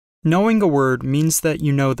Knowing a word means that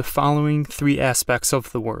you know the following three aspects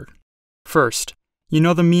of the word. First, you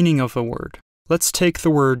know the meaning of the word. Let's take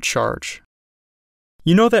the word charge.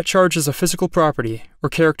 You know that charge is a physical property or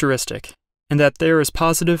characteristic, and that there is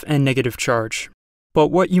positive and negative charge. But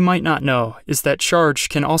what you might not know is that charge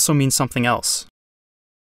can also mean something else.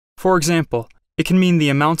 For example, it can mean the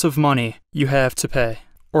amount of money you have to pay,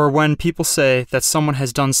 or when people say that someone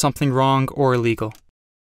has done something wrong or illegal.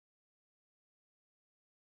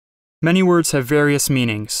 Many words have various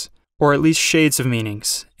meanings, or at least shades of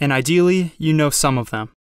meanings, and ideally, you know some of them.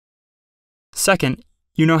 Second,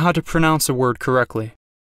 you know how to pronounce a word correctly.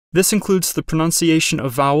 This includes the pronunciation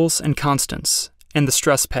of vowels and consonants, and the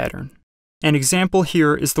stress pattern. An example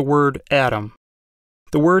here is the word atom.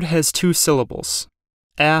 The word has two syllables,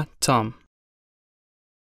 atom.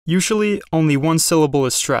 Usually, only one syllable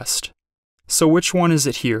is stressed. So which one is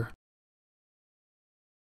it here?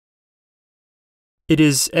 It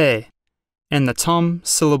is a, and the tum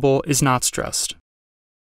syllable is not stressed.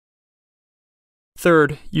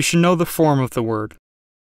 Third, you should know the form of the word.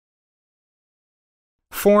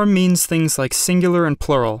 Form means things like singular and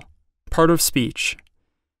plural, part of speech.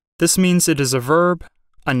 This means it is a verb,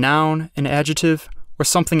 a noun, an adjective, or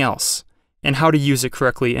something else, and how to use it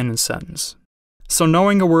correctly in a sentence. So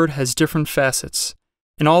knowing a word has different facets,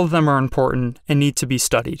 and all of them are important and need to be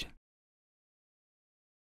studied.